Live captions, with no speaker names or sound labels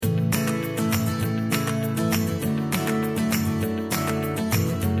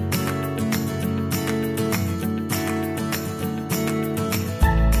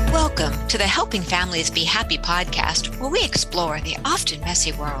to the Helping Families Be Happy podcast, where we explore the often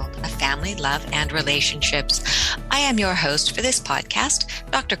messy world of family, love, and relationships. I am your host for this podcast,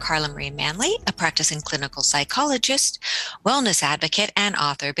 Dr. Carla Marie Manley, a practicing clinical psychologist, wellness advocate, and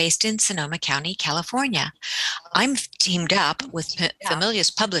author based in Sonoma County, California. I'm teamed up with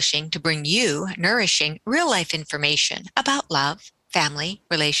Familius Publishing to bring you nourishing, real-life information about love, family,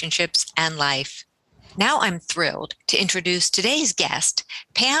 relationships, and life. Now I'm thrilled to introduce today's guest,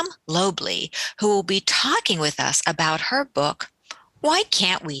 Pam Lobley, who will be talking with us about her book, Why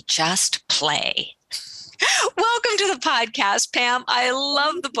Can't We Just Play? Welcome to the podcast, Pam. I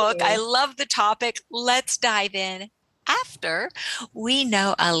love the book. I love the topic. Let's dive in after we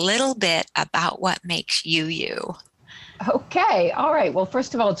know a little bit about what makes you you. Okay. All right. Well,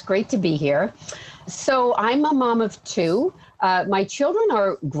 first of all, it's great to be here. So I'm a mom of two. My children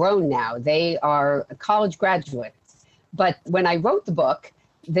are grown now. They are college graduates. But when I wrote the book,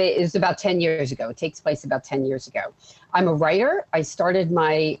 it was about 10 years ago. It takes place about 10 years ago. I'm a writer. I started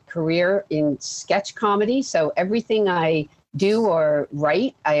my career in sketch comedy. So everything I do or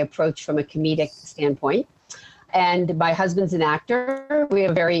write, I approach from a comedic standpoint. And my husband's an actor. We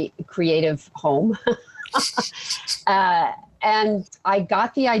have a very creative home. And I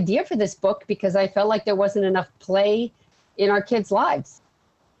got the idea for this book because I felt like there wasn't enough play in our kids' lives.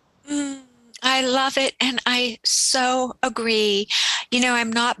 I love it. And I so agree. You know,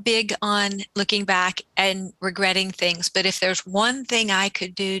 I'm not big on looking back and regretting things, but if there's one thing I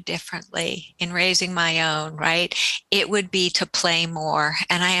could do differently in raising my own, right, it would be to play more.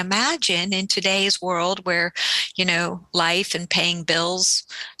 And I imagine in today's world where, you know, life and paying bills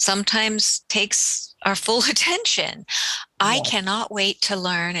sometimes takes our full attention. I cannot wait to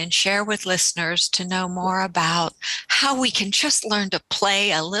learn and share with listeners to know more about how we can just learn to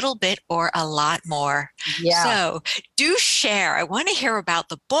play a little bit or a lot more. Yeah. So do share. I want to hear about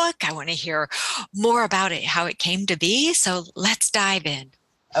the book. I want to hear more about it, how it came to be. So let's dive in.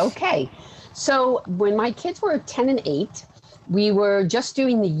 Okay. So when my kids were 10 and 8, we were just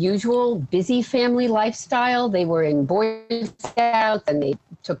doing the usual busy family lifestyle. They were in Boy Scouts and they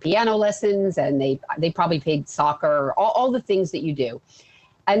took piano lessons and they probably played soccer, all the things that you do.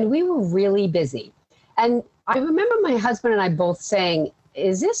 And we were really busy. And I remember my husband and I both saying,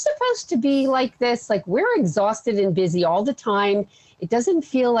 is this supposed to be like this? Like, we're exhausted and busy all the time. It doesn't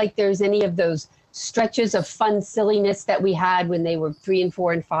feel like there's any of those stretches of fun silliness that we had when they were 3 and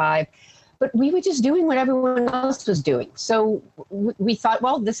 4 and 5. But we were just doing what everyone else was doing. So we thought,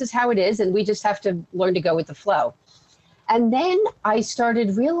 well, this is how it is, and we just have to learn to go with the flow. And then I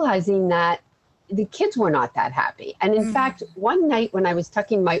started realizing that the kids were not that happy. And in fact, one night when I was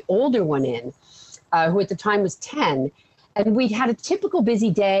tucking my older one in, who at the time was 10, and we'd had a typical busy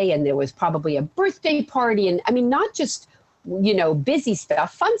day, and there was probably a birthday party, and I mean, not just, you know, busy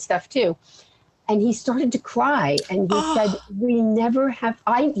stuff, fun stuff too. And he started to cry, and he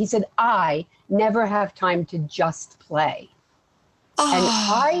said, I never have time to just play. And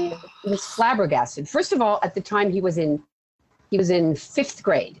I was flabbergasted. First of all, at the time he was in 5th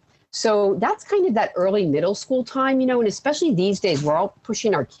grade. So that's kind of that early middle school time, you know, and especially these days, we're all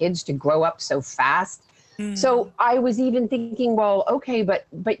pushing our kids to grow up so fast. So I was even thinking, well, okay, but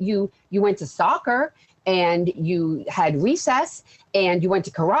you went to soccer and you had recess and you went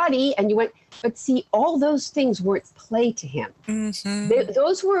to karate and but see, all those things weren't play to him.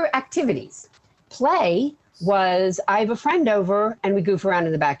 Those were activities. Play was, I have a friend over and we goof around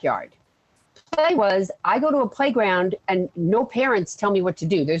in the backyard. Play was, I go to a playground and no parents tell me what to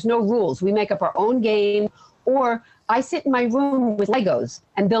do. There's no rules. We make up our own game, or I sit in my room with Legos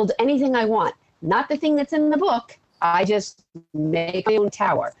and build anything I want. Not the thing that's in the book. I just make my own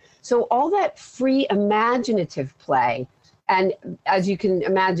tower. So all that free imaginative play, and as you can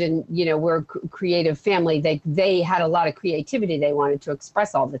imagine, you know, we're a creative family. They had a lot of creativity they wanted to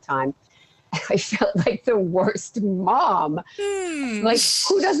express all the time. I felt like the worst mom. Like,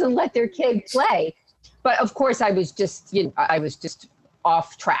 who doesn't let their kid play? But of course, I was just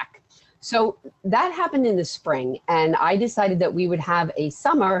off track. So that happened in the spring, and I decided that we would have a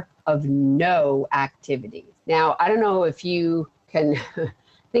summer of no activity. Now, I don't know if you can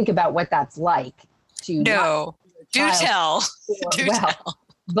think about what that's like to do tell.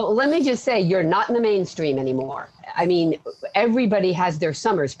 But let me just say, you're not in the mainstream anymore. I mean, everybody has their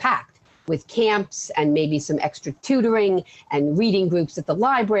summers packed with camps and maybe some extra tutoring and reading groups at the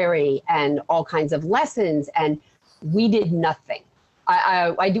library and all kinds of lessons. And we did nothing.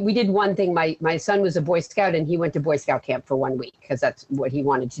 We did one thing. My son was a Boy Scout and he went to Boy Scout camp for 1 week because that's what he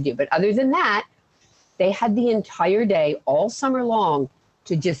wanted to do. But other than that, they had the entire day all summer long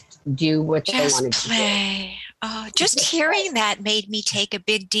to just do what they wanted to do. Just hearing that made me take a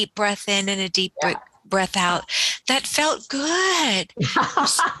big, deep breath in and a deep breath out. That felt good.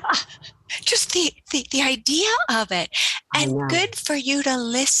 Just the idea of it. And good for you to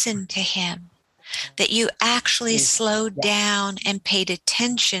listen to him, that you actually slowed down and paid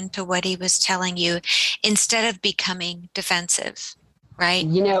attention to what he was telling you instead of becoming defensive. Right.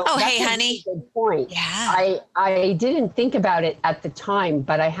 Hey, honey. Really good point. Yeah. I didn't think about it at the time,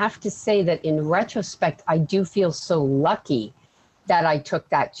 but I have to say that in retrospect, I do feel so lucky that I took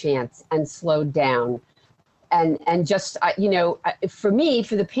that chance and slowed down. And just, for me,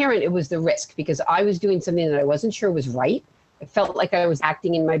 for the parent, it was the risk because I was doing something that I wasn't sure was right. I felt like I was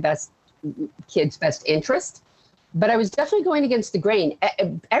acting in my kid's best interest. But I was definitely going against the grain.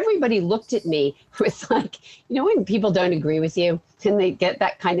 Everybody looked at me with when people don't agree with you and they get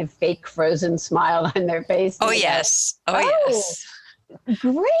that kind of fake frozen smile on their face. Oh, yes. Yes.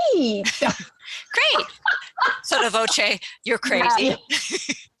 Great. Great. Sort of voce, you're crazy. Yeah.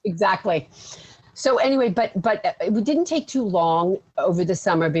 Exactly. So anyway, but it didn't take too long over the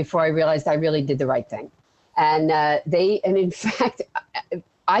summer before I realized I really did the right thing. And in fact,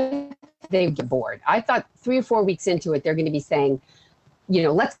 they get bored. I thought 3 or 4 weeks into it, they're going to be saying,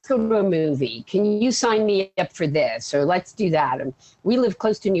 let's go to a movie. Can you sign me up for this? Or let's do that. And we live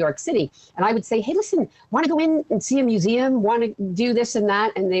close to New York City. And I would say, hey, listen, want to go in and see a museum? Want to do this and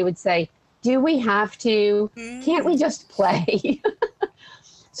that? And they would say, do we have to? Can't we just play?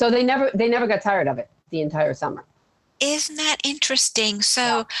 So they never got tired of it the entire summer. Isn't that interesting?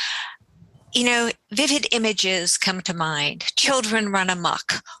 So, vivid images come to mind. Children run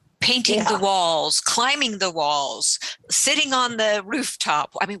amok. Painting the walls, climbing the walls, sitting on the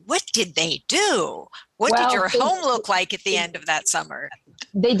rooftop. I mean, what did they do? What did your home look like at the end of that summer?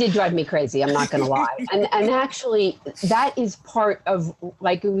 They did drive me crazy, I'm not going to lie. And actually, that is part of,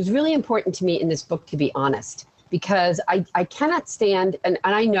 it was really important to me in this book to be honest, because I cannot stand, and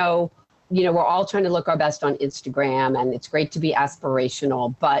I know, we're all trying to look our best on Instagram, and it's great to be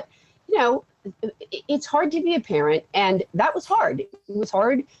aspirational, but, it's hard to be a parent, and that was hard. It was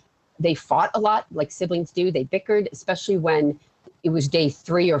hard. They fought a lot like siblings do. They bickered, especially when it was day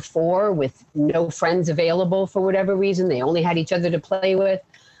 3 or 4 with no friends available for whatever reason. They only had each other to play with,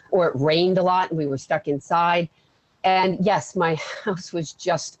 or it rained a lot and we were stuck inside. And yes, my house was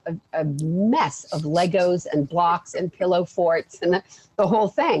just a mess of Legos and blocks and pillow forts and the whole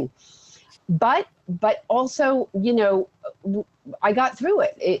thing. But also, I got through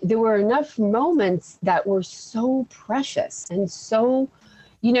it. There were enough moments that were so precious and so,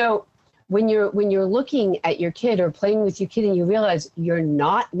 when you're looking at your kid or playing with your kid and you realize you're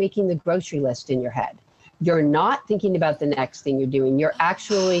not making the grocery list in your head, you're not thinking about the next thing you're doing, you're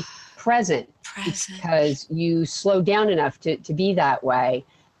actually present. Because you slow down enough to be that way,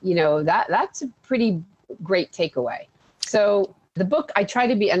 that's a pretty great takeaway. So the book, I try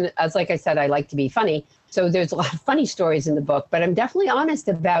to be, and as like I said, I like to be funny. So there's a lot of funny stories in the book, but I'm definitely honest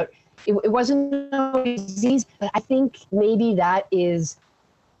about it wasn't always easy, but I think maybe that is,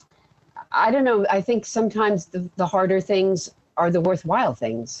 I don't know. I think sometimes the harder things are the worthwhile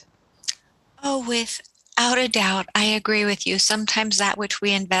things. Oh, without a doubt. I agree with you. Sometimes that which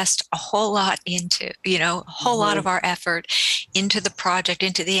we invest a whole lot into, a whole lot of our effort into the project,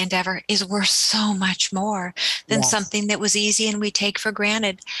 into the endeavor is worth so much more than something that was easy and we take for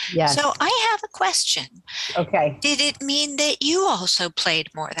granted. Yes. So I have a question. Okay. Did it mean that you also played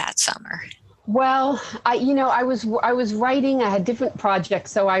more that summer? Well, I was writing. I had different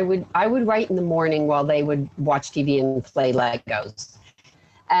projects, so I would write in the morning while they would watch TV and play Legos.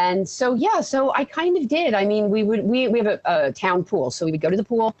 And so I kind of did. I mean, we have a town pool, so we would go to the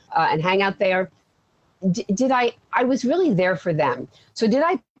pool and hang out there. I was really there for them. So did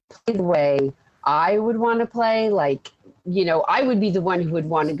I play the way I would want to play? I would be the one who would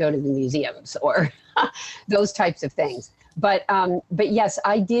want to go to the museums or those types of things. But yes,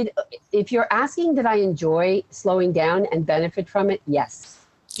 I did. If you're asking, did I enjoy slowing down and benefit from it? Yes.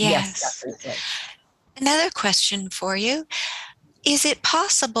 Yes, definitely. Another question for you. Is it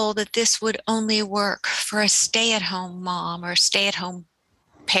possible that this would only work for a stay-at-home mom or stay-at-home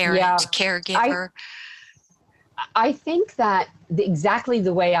parent, caregiver? I think that exactly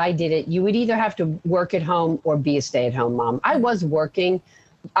the way I did it, you would either have to work at home or be a stay-at-home mom. I was working.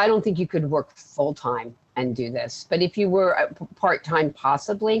 I don't think you could work full-time and do this. But if you were part-time,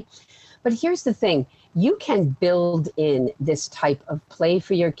 possibly. But here's the thing. You can build in this type of play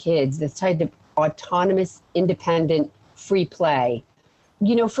for your kids, this type of autonomous, independent, free play.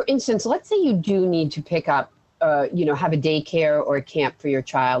 For instance, let's say you do need to pick up, have a daycare or a camp for your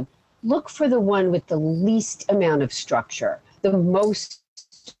child. Look for the one with the least amount of structure, the most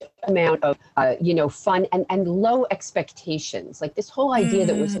amount of, fun and low expectations. Like this whole idea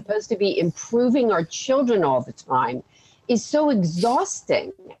that we're supposed to be improving our children all the time is so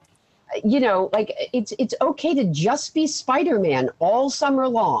exhausting. Like it's okay to just be Spider-Man all summer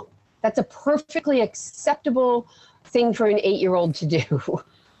long. That's a perfectly acceptable thing for an 8-year-old to do.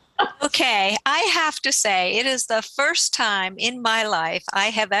 Okay, I have to say, it is the first time in my life I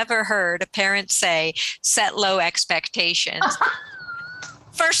have ever heard a parent say, set low expectations.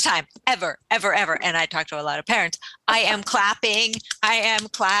 First time ever. And I talk to a lot of parents. I am clapping.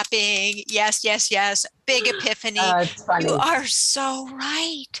 Yes. Big epiphany. It's funny. You are so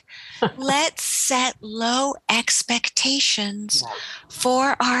right. Let's set low expectations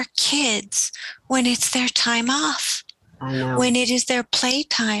for our kids when it's their time off. I know. When it is their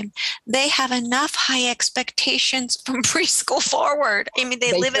playtime. They have enough high expectations from preschool forward. I mean,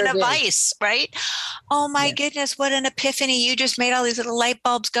 they live in a vice, right? Oh my goodness, what an epiphany. You just made all these little light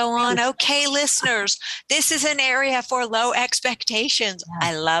bulbs go on. Okay, listeners, this is an area for low expectations.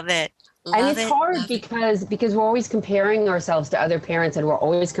 I love it. And it's hard because we're always comparing ourselves to other parents, and we're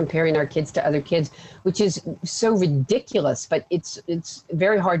always comparing our kids to other kids, which is so ridiculous, but it's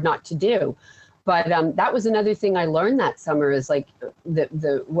very hard not to do. But that was another thing I learned that summer is like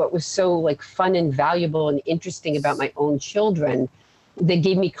the what was so like fun and valuable and interesting about my own children. They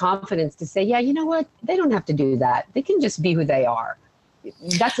gave me confidence to say, yeah, you know what? They don't have to do that. They can just be who they are.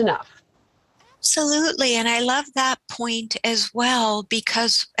 That's enough. Absolutely. And I love that point as well,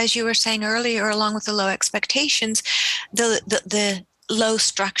 because as you were saying earlier, along with the low expectations, the low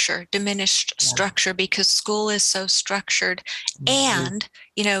structure, diminished structure, because school is so structured. And,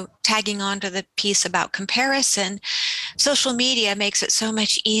 tagging on to the piece about comparison, social media makes it so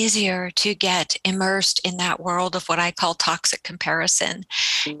much easier to get immersed in that world of what I call toxic comparison.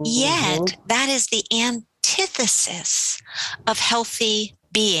 Yet that is the antithesis of healthy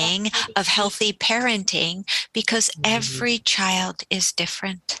being, of healthy parenting, because every child is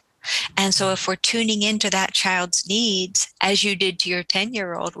different. And so if we're tuning into that child's needs, as you did to your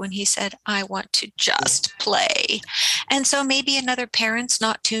 10-year-old when he said, I want to just play. And so maybe another parent's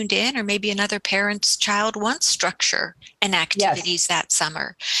not tuned in, or maybe another parent's child wants structure and activities that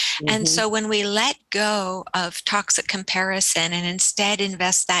summer. And so when we let go of toxic comparison and instead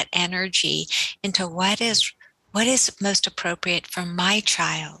invest that energy into what is most appropriate for my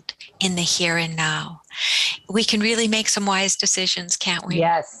child in the here and now, we can really make some wise decisions, can't we?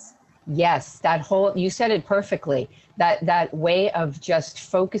 Yes, you said it perfectly. That way of just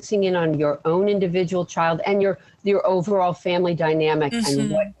focusing in on your own individual child and your overall family dynamic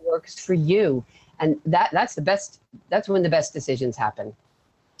and what works for you. And that's the best. That's when the best decisions happen.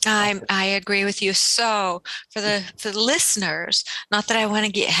 I agree with you. So for the listeners, not that I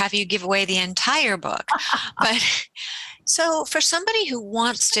want to have you give away the entire book, but so for somebody who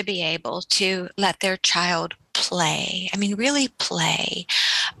wants to be able to let their child play, really play,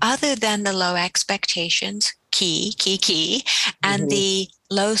 other than the low expectations, key, and the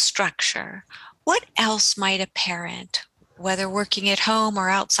low structure, what else might a parent, whether working at home or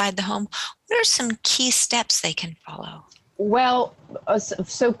outside the home, what are some key steps they can follow? Well,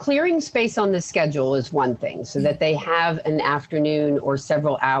 so clearing space on the schedule is one thing, so that they have an afternoon or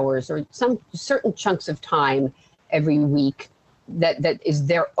several hours or some certain chunks of time every week that is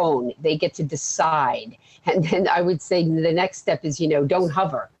their own. They get to decide. And then I would say the next step is, don't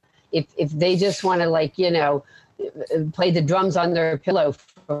hover. If they just want to play the drums on their pillow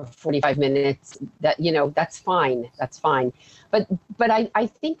for 45 minutes, that's fine. That's fine. But I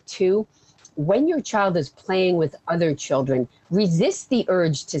think too, when your child is playing with other children, resist the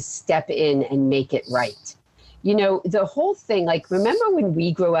urge to step in and make it right. The whole thing, remember when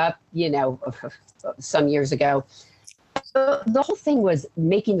we grew up, some years ago, the whole thing was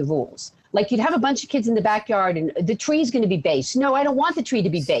making the rules. You'd have a bunch of kids in the backyard and the tree's going to be base. No, I don't want the tree to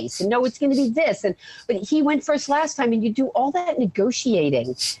be base. And no, it's going to be this. But he went first last time, and you do all that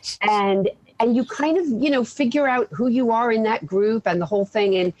negotiating and you kind of, figure out who you are in that group and the whole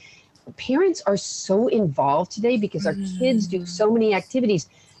thing. And parents are so involved today because our kids do so many activities.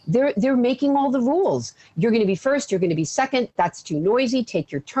 They're making all the rules. You're going to be first. You're going to be second. That's too noisy.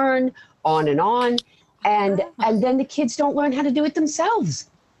 Take your turn, on and on. And then the kids don't learn how to do it themselves.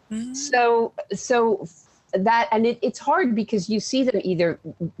 So that, and it's hard because you see them either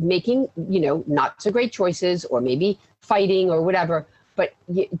making, not so great choices or maybe fighting or whatever, but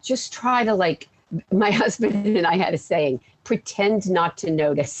you just try to my husband and I had a saying, pretend not to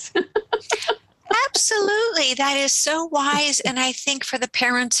notice. Absolutely. That is so wise. And I think for the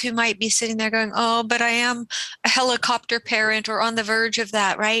parents who might be sitting there going, oh, but I am a helicopter parent or on the verge of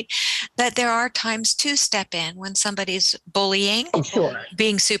that, right? that there are times to step in when somebody's bullying, Sure.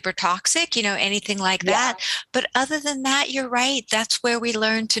 being super toxic, anything like that. But other than that, you're right. That's where we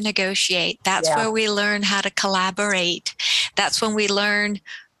learn to negotiate. That's where we learn how to collaborate. That's when we learn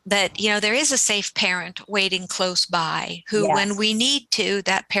that, there is a safe parent waiting close by who, when we need to,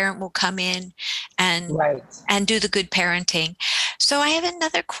 that parent will come in and do the good parenting. So I have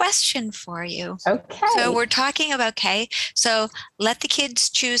another question for you. Okay. So we're talking about, so let the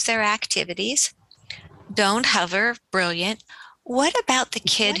kids choose their activities. Don't hover. Brilliant. What about the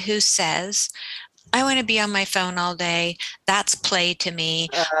kid who says, I want to be on my phone all day. That's play to me.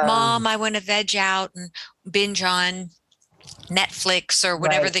 Mom, I want to veg out and binge on Netflix or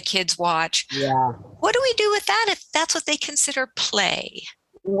whatever the kids watch. Yeah. What do we do with that if that's what they consider play?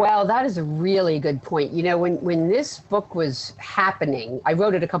 Well, that is a really good point. When this book was happening, I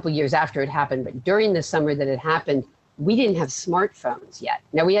wrote it a couple of years after it happened, but during the summer that it happened, we didn't have smartphones yet.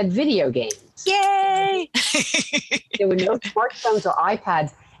 Now we had video games. Yay! There were no smartphones or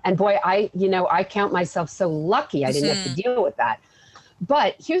iPads. And boy, I count myself so lucky I didn't have to deal with that.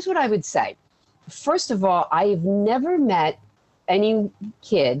 But here's what I would say. First of all, I've never met any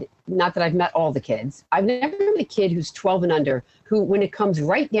kid, not that I've met all the kids, I've never met a kid who's 12 and under who, when it comes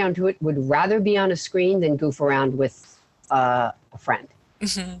right down to it, would rather be on a screen than goof around with a friend.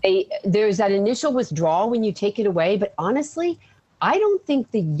 There's that initial withdrawal when you take it away. But honestly, I don't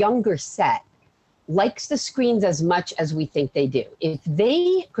think the younger set likes the screens as much as we think they do. If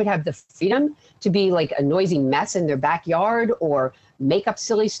they could have the freedom to be like a noisy mess in their backyard or make up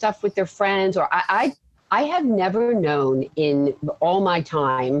silly stuff with their friends, or I have never known in all my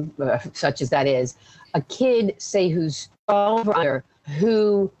time, such as that is, a kid, say, who's 12 or under,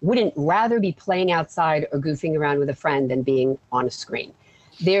 who wouldn't rather be playing outside or goofing around with a friend than being on a screen.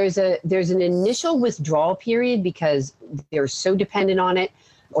 There's an initial withdrawal period because they're so dependent on it,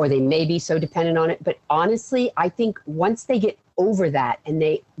 or they may be so dependent on it. But honestly, I think once they get over that and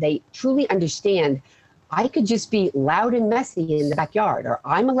they truly understand, I could just be loud and messy in the backyard, or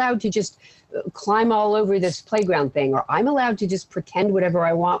I'm allowed to just climb all over this playground thing, or I'm allowed to just pretend whatever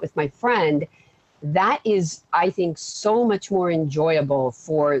I want with my friend. That is, I think, so much more enjoyable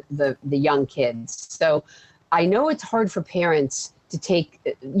for the young kids. So I know it's hard for parents to take,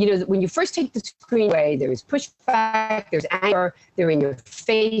 when you first take the screen away, there's pushback, there's anger, they're in your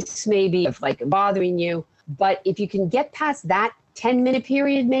face maybe of like bothering you. But if you can get past that 10-minute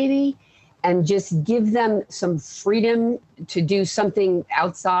period maybe, and just give them some freedom to do something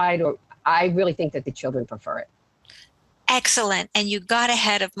outside, or I really think that the children prefer it. Excellent. And you got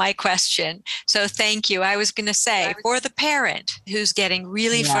ahead of my question. So thank you. I was going to say, for the parent who's getting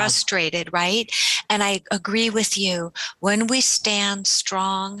really frustrated, right? And I agree with you. When we stand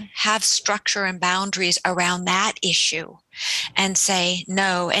strong, have structure and boundaries around that issue and say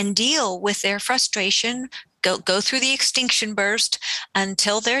no and deal with their frustration, go through the extinction burst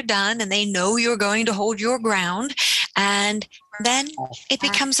until they're done and they know you're going to hold your ground, and then it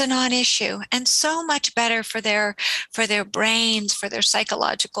becomes a non-issue, and so much better for their brains, for their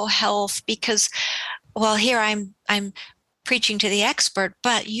psychological health. Because, well, here I'm preaching to the expert,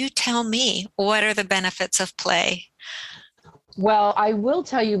 but you tell me, what are the benefits of play? Well, I will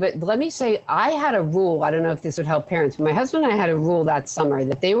tell you, but let me say, I had a rule. I don't know if this would help parents, but my husband and I had a rule that summer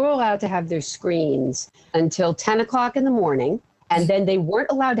that they were allowed to have their screens until 10 o'clock in the morning, and then they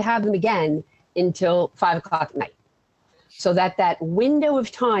weren't allowed to have them again until 5 o'clock at night. So that window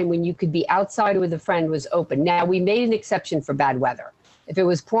of time when you could be outside with a friend was open. Now, we made an exception for bad weather. If it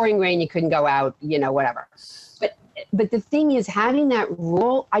was pouring rain, you couldn't go out, whatever. But the thing is, having that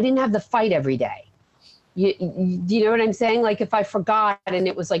rule, I didn't have the fight every day. You know what I'm saying? Like if I forgot and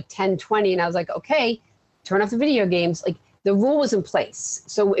it was like 10:20 and I was like, okay, turn off the video games. Like the rule was in place.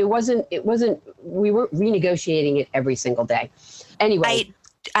 So we weren't renegotiating it every single day. Anyway.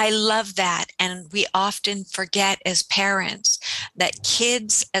 I love that. And we often forget as parents that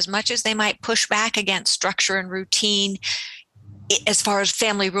kids, as much as they might push back against structure and routine, as far as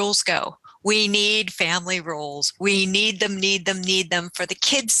family rules go, we need family rules. We need them for the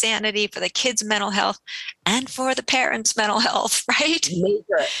kids' sanity, for the kids' mental health, and for the parents' mental health, right?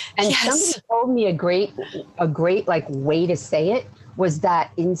 Major. And somebody told me a great like way to say it was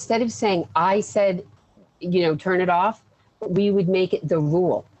that instead of saying, I said, turn it off, we would make it the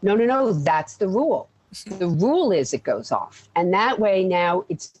rule. No, that's the rule. The rule is it goes off. And that way now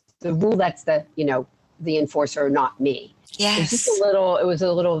it's the rule that's the enforcer, not me. Yes. It was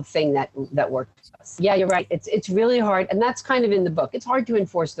a little thing that worked for us. Yeah, you're right. It's really hard. And that's kind of in the book. It's hard to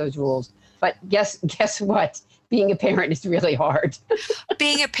enforce those rules But guess what? Being a parent is really hard.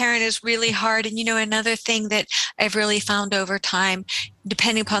 Being a parent is really hard. And, another thing that I've really found over time,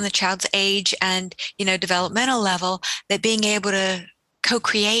 depending upon the child's age and, developmental level, that being able to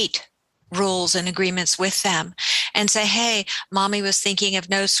co-create rules and agreements with them and say, hey, mommy was thinking of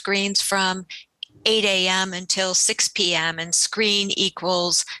no screens from 8 a.m. until 6 p.m. and screen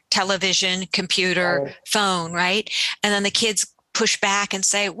equals television, computer, phone, right? And then the kids push back and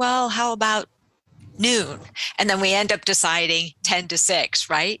say, well, how about noon? And then we end up deciding 10 to 6,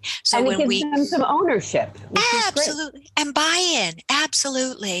 right? So and it gives them some ownership. Absolutely. And buy-in.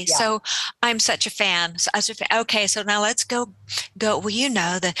 Absolutely. Yeah. So I'm such a fan. Okay, so now let's go. Well,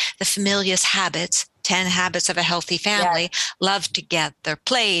 the Familius habits, 10 habits of a healthy family. Yeah. Love together,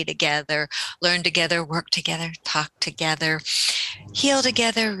 play together, learn together, work together, talk together, heal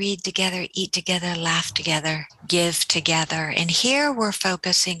together, read together, eat together, laugh together, give together. And here we're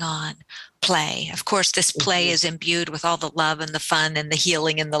focusing on play. Of course, this play is imbued with all the love and the fun and the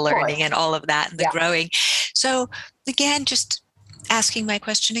healing and the learning and all of that and the growing. So again, just asking my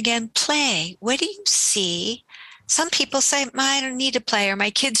question again, play. What do you see? Some people say, I don't need to play, or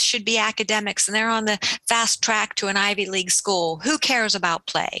my kids should be academics and they're on the fast track to an Ivy League school. Who cares about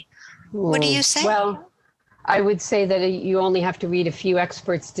play? What do you say? Well, I would say that you only have to read a few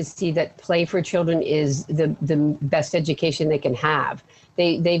experts to see that play for children is the best education they can have.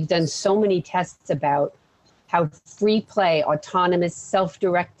 They've done so many tests about how free play, autonomous,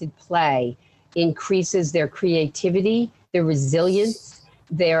 self-directed play increases their creativity, their resilience,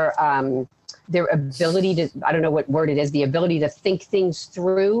 their ability to, I don't know what word it is, the ability to think things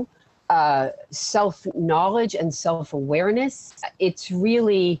through, self-knowledge and self-awareness. It's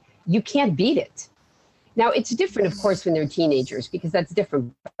really, you can't beat it. Now, it's different, of course, when they're teenagers, because that's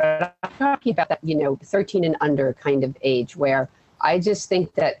different. But I'm talking about that, 13 and under kind of age, where I just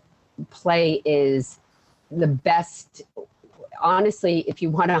think that play is the best. Honestly, if you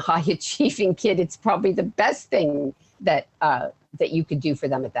want a high-achieving kid, it's probably the best thing that you could do for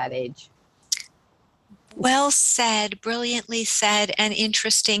them at that age. Well said, brilliantly said, and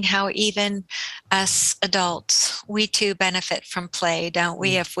interesting how even us adults, we too benefit from play, don't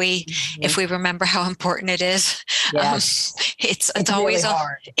we? If we remember how important it is. Yes. It's really always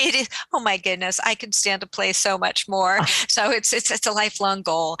hard. It is. Oh my goodness, I could stand to play so much more. So it's a lifelong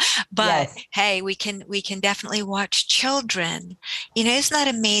goal. But hey, we can definitely watch children. Isn't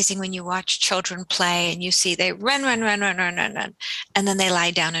that amazing when you watch children play and you see they run, and then they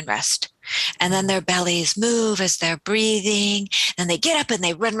lie down and rest. And then their bellies move as they're breathing. And they get up and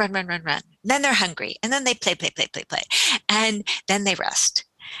they run. Then they're hungry. And then they play. And then they rest.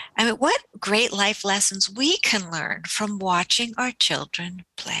 I mean, what great life lessons we can learn from watching our children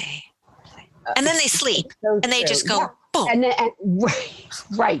play. And then they sleep. And they just go, boom. And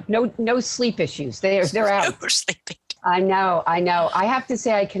right. No sleep issues. They're out. No sleeping. I know. I have to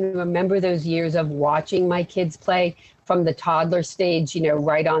say, I can remember those years of watching my kids play from the toddler stage,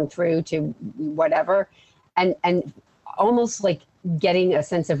 right on through to whatever, and almost like getting a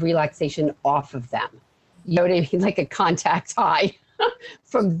sense of relaxation off of them. You know what I mean? Like a contact high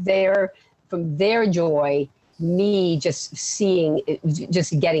from their joy, me just seeing it,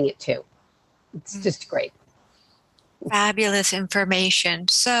 just getting it too. It's just great. Fabulous information.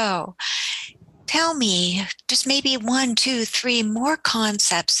 So tell me just maybe 1, 2, 3 more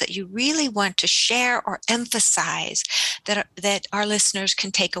concepts that you really want to share or emphasize that our listeners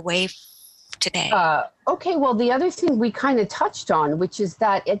can take away today. Okay, well, the other thing we kind of touched on, which is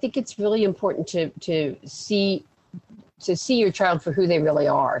that I think it's really important to see your child for who they really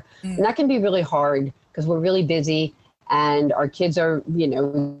are. And that can be really hard because we're really busy and our kids are,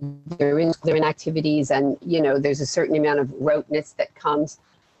 they're in activities and, there's a certain amount of roteness that comes.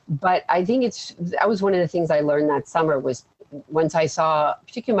 But I think that was one of the things I learned that summer was once I saw,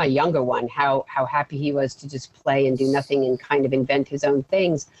 particularly my younger one, how happy he was to just play and do nothing and kind of invent his own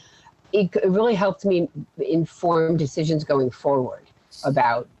things. It really helped me inform decisions going forward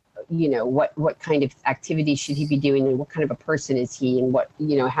about, what kind of activities should he be doing and what kind of a person is he and what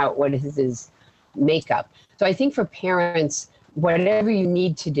is his makeup. So I think for parents, whatever you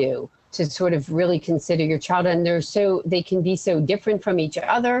need to do to sort of really consider your child, and they can be so different from each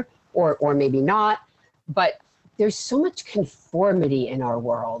other or maybe not, but there's so much conformity in our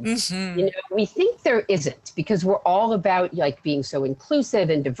world. Mm-hmm. We think there isn't because we're all about like being so inclusive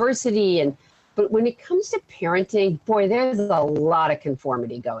and diversity, but when it comes to parenting, boy, there's a lot of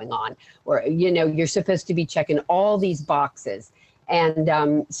conformity going on where, you're supposed to be checking all these boxes.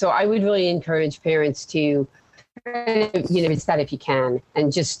 And so I would really encourage parents to it's that if you can,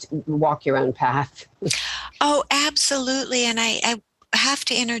 and just walk your own path. Oh, absolutely. And I have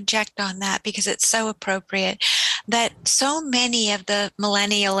to interject on that because it's so appropriate that so many of the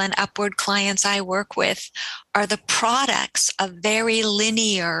millennial and upward clients I work with are the products of very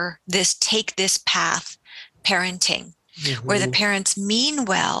linear, take this path parenting. Where the parents mean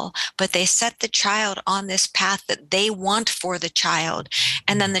well, but they set the child on this path that they want for the child.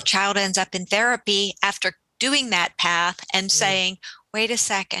 And then the child ends up in therapy after doing that path and saying, wait a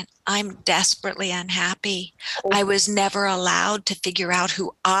second, I'm desperately unhappy. I was never allowed to figure out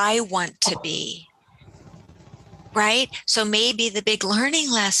who I want to be. Right? So maybe the big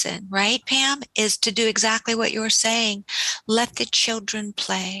learning lesson, right, Pam, is to do exactly what you're saying. Let the children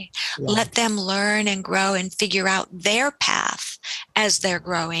play. Yeah. Let them learn and grow and figure out their path as they're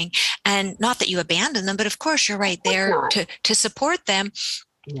growing. And not that you abandon them, but of course you're right there to support them.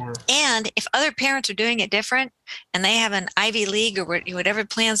 Yeah. And if other parents are doing it different and they have an Ivy League or whatever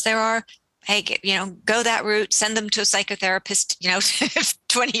plans there are, hey, go that route, send them to a psychotherapist,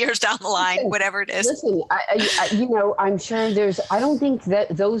 20 years down the line, whatever it is. Listen, I'm sure I don't think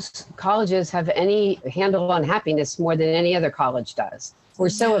that those colleges have any handle on happiness more than any other college does. We're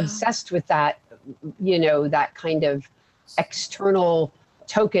so obsessed with that, that kind of external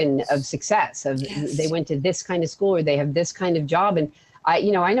token of success of they went to this kind of school or they have this kind of job. And I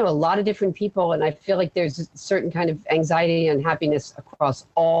know a lot of different people, and I feel like there's a certain kind of anxiety and happiness across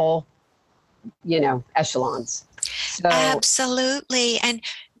all echelons. So, absolutely. And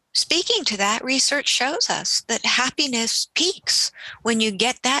speaking to that, research shows us that happiness peaks when you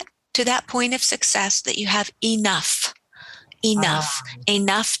get to that point of success that you have enough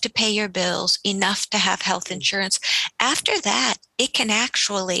to pay your bills, enough to have health insurance. After that, it can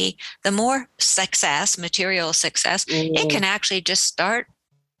actually, the more success, material success, it can actually just start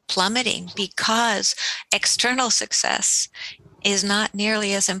plummeting because external success is not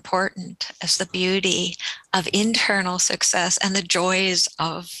nearly as important as the beauty of internal success and the joys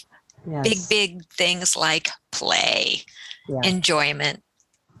of big things like play, enjoyment,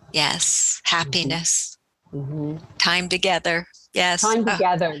 happiness, time together. Yes. Time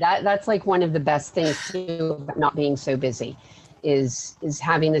together. That's like one of the best things too about not being so busy is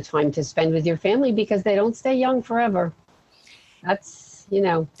having the time to spend with your family because they don't stay young forever.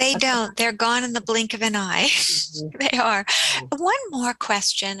 They don't. They're gone in the blink of an eye. They are. One more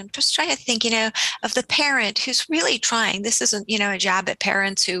question. I'm just trying to think, of the parent who's really trying. This isn't, a jab at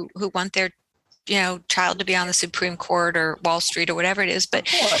parents who want their, child to be on the Supreme Court or Wall Street or whatever it is. But,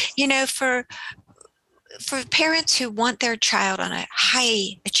 for parents who want their child on a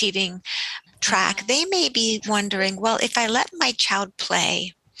high achieving track, they may be wondering, well, if I let my child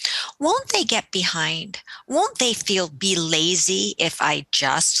play, won't they get behind? Won't they be lazy if I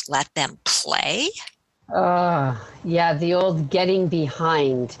just let them play? The old getting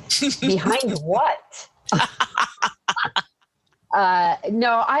behind. Behind what?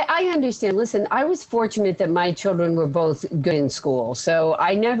 No, I understand. Listen, I was fortunate that my children were both good in school. So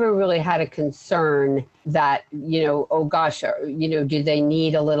I never really had a concern that, oh gosh, do they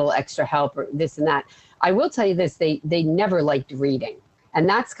need a little extra help or this and that. I will tell you this, they never liked reading. And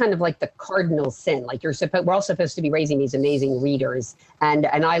that's kind of like the cardinal sin. Like we're all supposed to be raising these amazing readers. And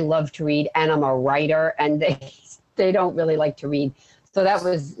I love to read and I'm a writer and they don't really like to read. So that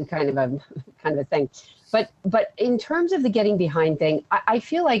was kind of a thing. But in terms of the getting behind thing, I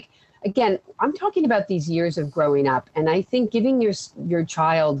feel like, again, I'm talking about these years of growing up. And I think giving your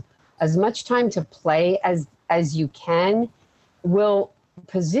child as much time to play as you can will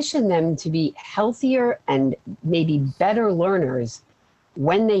position them to be healthier and maybe better learners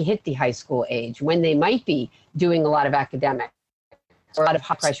when they hit the high school age, when they might be doing a lot of academic or a lot of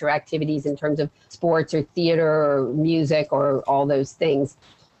high pressure activities in terms of sports or theater or music or all those things.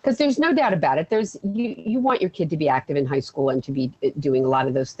 Because there's no doubt about it. You want your kid to be active in high school and to be doing a lot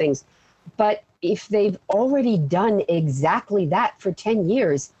of those things. But if they've already done exactly that for 10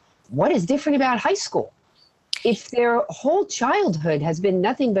 years, what is different about high school? If their whole childhood has been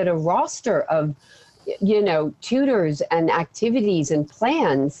nothing but a roster of tutors and activities and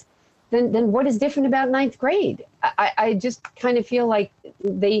plans, then what is different about ninth grade? I just kind of feel like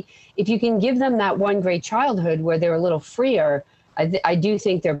if you can give them that one great childhood where they're a little freer, I do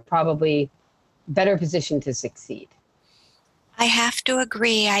think they're probably better positioned to succeed. I have to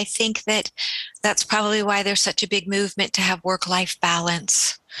agree. I think that's probably why there's such a big movement to have work-life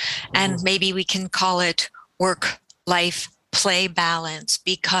balance. And maybe we can call it work-life play balance,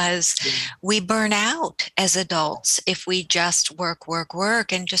 because we burn out as adults if we just work.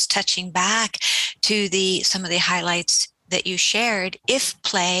 And just touching back to some of the highlights that you shared, if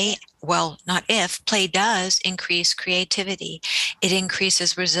play play does increase creativity. It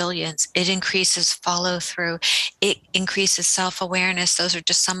increases resilience. It increases follow through. It increases self-awareness. Those are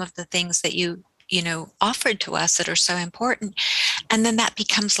just some of the things that you offered to us that are so important. And then that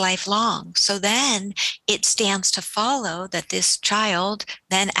becomes lifelong. So then it stands to follow that this child,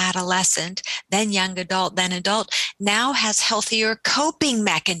 then adolescent, then young adult, then adult, now has healthier coping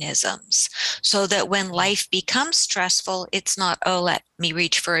mechanisms so that when life becomes stressful, it's not, oh, let me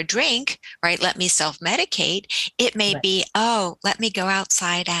reach for a drink, right? Let me self-medicate. It may be, oh, let me go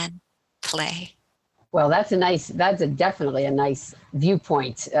outside and play. Well, that's definitely a nice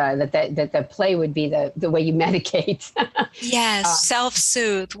viewpoint, that the play would be the way you medicate. Yes,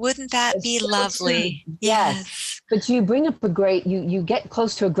 self-soothe. Wouldn't that be lovely? Yes. But you bring up you get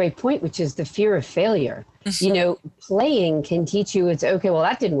close to a great point, which is the fear of failure. Mm-hmm. Playing can teach you it's okay, well,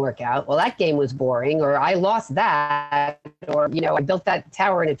 that didn't work out. Well, that game was boring, or I lost that, or, I built that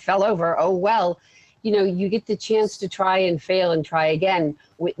tower and it fell over. Oh, well. You get the chance to try and fail and try again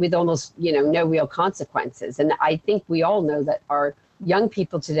with almost, no real consequences. And I think we all know that our young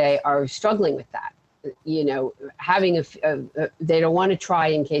people today are struggling with that. Having they don't want to try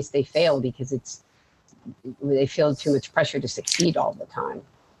in case they fail because they feel too much pressure to succeed all the time.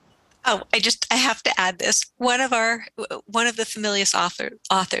 Oh, I have to add this. One of the Familius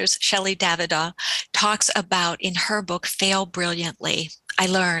authors, Shelley Davidaw, talks about in her book, Fail Brilliantly. I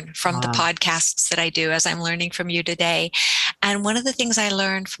learn from the podcasts that I do, as I'm learning from you today. And one of the things I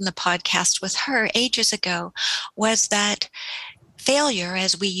learned from the podcast with her ages ago was that failure,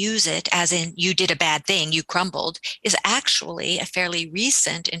 as we use it, as in you did a bad thing, you crumbled, is actually a fairly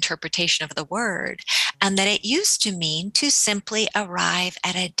recent interpretation of the word, and that it used to mean to simply arrive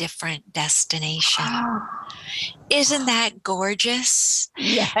at a different destination. Isn't that gorgeous?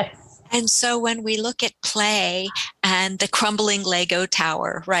 Yes. And so when we look at play and the crumbling Lego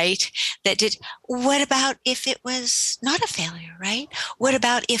tower, right, what about if it was not a failure, right? What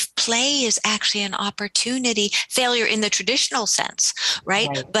about if play is actually an opportunity, failure in the traditional sense,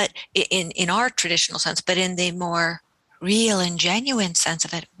 right? But in our traditional sense, but in the more real and genuine sense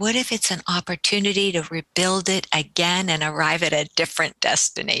of it, what if it's an opportunity to rebuild it again and arrive at a different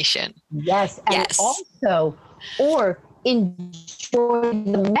destination? Yes. And also, or enjoy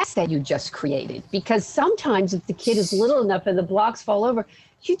the mess that you just created, because sometimes if the kid is little enough and the blocks fall over,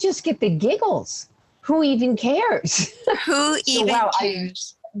 you just get the giggles. Who even cares? Who even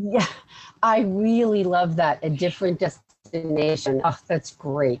cares? I really love that. A different destination. Oh, that's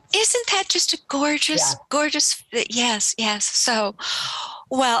great. Isn't that just a gorgeous? Yes. So,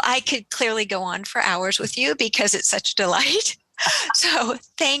 well, I could clearly go on for hours with you because it's such a delight. So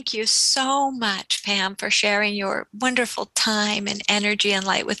thank you so much, Pam, for sharing your wonderful time and energy and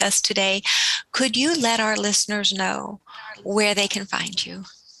light with us today. Could you let our listeners know where they can find you?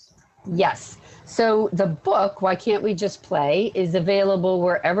 Yes. So the book, Why Can't We Just Play, is available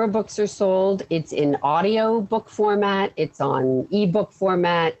wherever books are sold. It's in audio book format. It's on ebook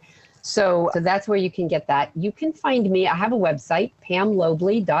format. So that's where you can get that. You can find me. I have a website,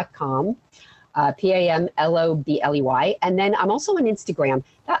 pamlobley.com. PAMLOBLEY. And then I'm also on Instagram.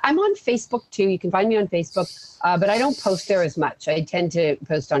 I'm on Facebook too. You can find me on Facebook, but I don't post there as much. I tend to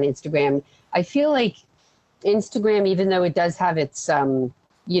post on Instagram. I feel like Instagram, even though it does have its,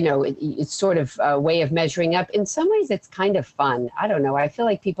 it's sort of a way of measuring up, in some ways it's kind of fun. I don't know. I feel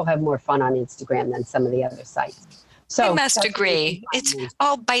like people have more fun on Instagram than some of the other sites. So I must agree. It's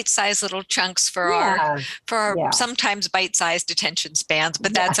all bite-sized little chunks for our sometimes bite-sized attention spans,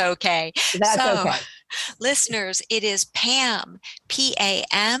 but that's okay. That's okay. Listeners, it is Pam,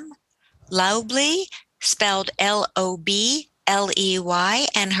 P-A-M, Lobley, spelled L-O-B-L-E-Y,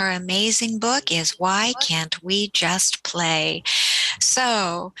 and her amazing book is Why Can't We Just Play?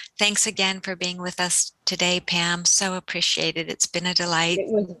 So thanks again for being with us today, Pam. So appreciated. It's been a delight. It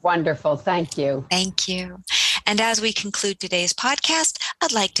was wonderful. Thank you. Thank you. And as we conclude today's podcast,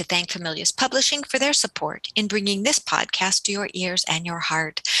 I'd like to thank Familius Publishing for their support in bringing this podcast to your ears and your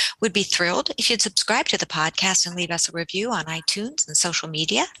heart. Would be thrilled if you'd subscribe to the podcast and leave us a review on iTunes and social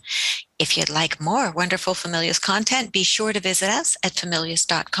media. If you'd like more wonderful Familius content, be sure to visit us at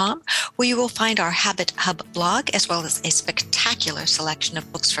familius.com, where you will find our Habit Hub blog, as well as a spectacular selection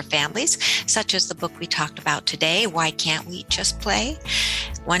of books for families, such as the book we talked about today, Why Can't We Just Play?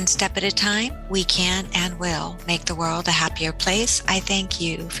 One step at a time, we can and will make the world a happier place. I thank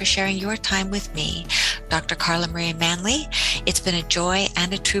you for sharing your time with me, Dr. Carla Marie Manley. It's been a joy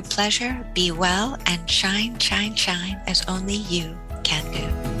and a true pleasure. Be well and shine, shine, shine as only you can do.